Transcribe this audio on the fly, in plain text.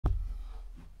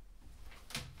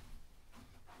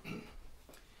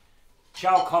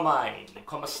Ciao Carmine,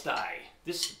 come stai?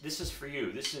 This is for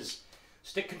you. This is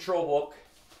stick control book,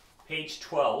 page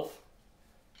 12,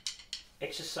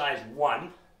 exercise 1,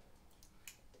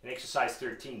 and exercise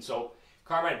 13. So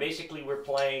Carmine, basically we're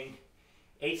playing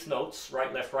eighth notes,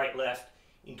 right, left,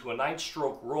 into a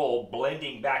 9-stroke roll,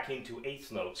 blending back into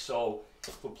eighth notes. So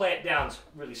we'll play it down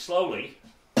really slowly.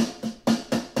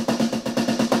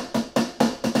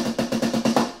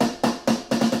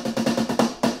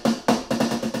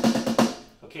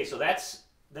 Okay, so that's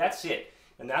it,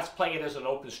 and that's playing it as an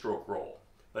open stroke roll.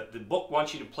 But the book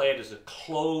wants you to play it as a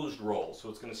closed roll, so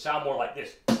it's going to sound more like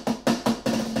this.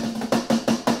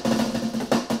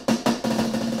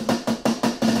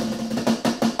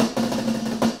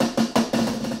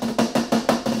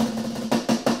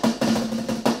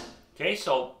 Okay,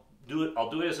 so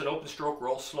I'll do it as an open stroke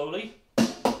roll slowly.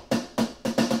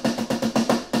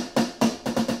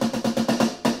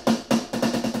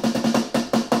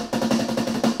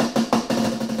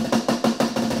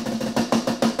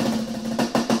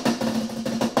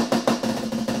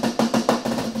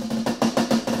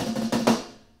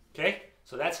 Okay,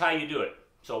 so that's how you do it.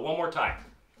 So one more time.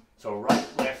 So right,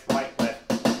 left, right,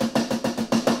 left.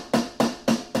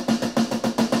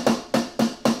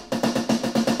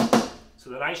 So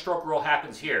the 9-stroke roll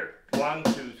happens here. 1,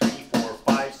 2, 3, 4,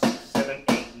 5, 6, 7,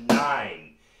 8,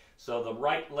 9. So the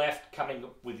right, left coming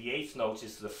with the eighth notes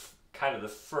is the kind of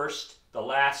the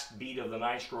last beat of the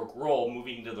 9-stroke roll,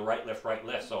 moving to the right, left, right,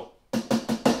 left. So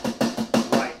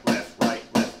right, left, right,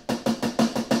 left.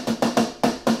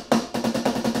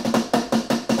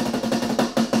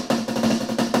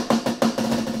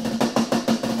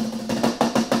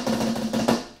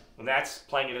 And that's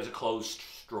playing it as a closed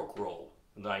stroke roll.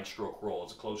 9-stroke roll.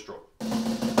 It's a closed stroke.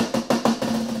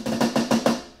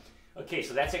 Okay,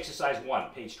 so that's exercise 1,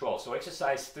 page 12. So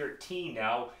exercise 13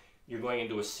 now, you're going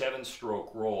into a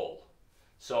 7-stroke roll.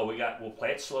 So we'll play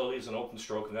it slowly as an open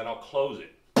stroke, and then I'll close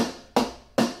it. 1,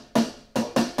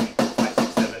 2, 3, 4, 5,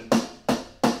 6, 7.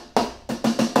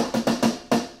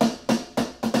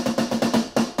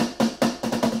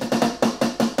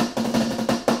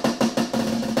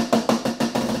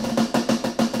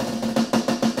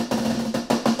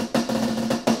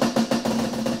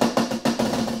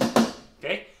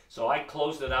 So I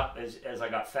closed it up as I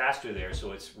got faster there.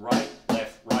 So it's right,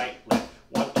 left, 1, 2,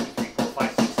 3, 4,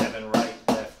 5, 6, 7, right,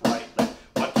 left,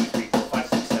 1, 2, 3, 4, 5,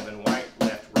 6, 7, right,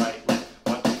 left,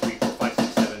 1, 2, 3, 4, 5,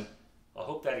 6, 7. I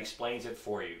hope that explains it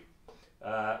for you.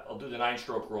 I'll do the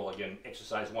 9-stroke roll again.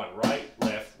 Exercise 1, right,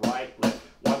 left, 1,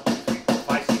 2, 3, 4,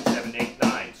 5, 6, 7, 8,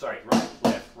 9. Sorry, right,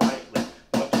 left,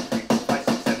 1, 2, 3, 4, 5,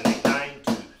 6, 7, 8, 9,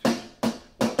 2, 3,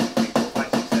 1, 2, 3, 4, 5,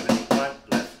 6, 7, 8, 1,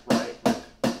 left, right.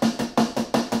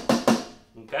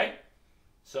 Okay,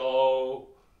 so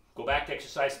go back to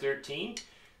exercise 13,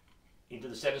 into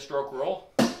the 7-stroke roll.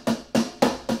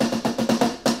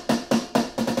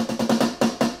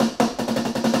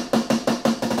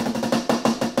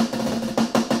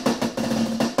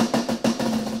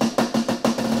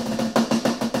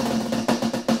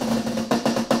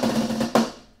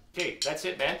 Okay, that's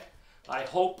it, man. I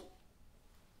hope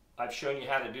I've shown you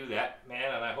how to do that,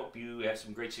 man, and I hope you have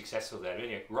some great success with that.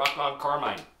 Anyway, rock on,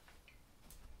 Carmine.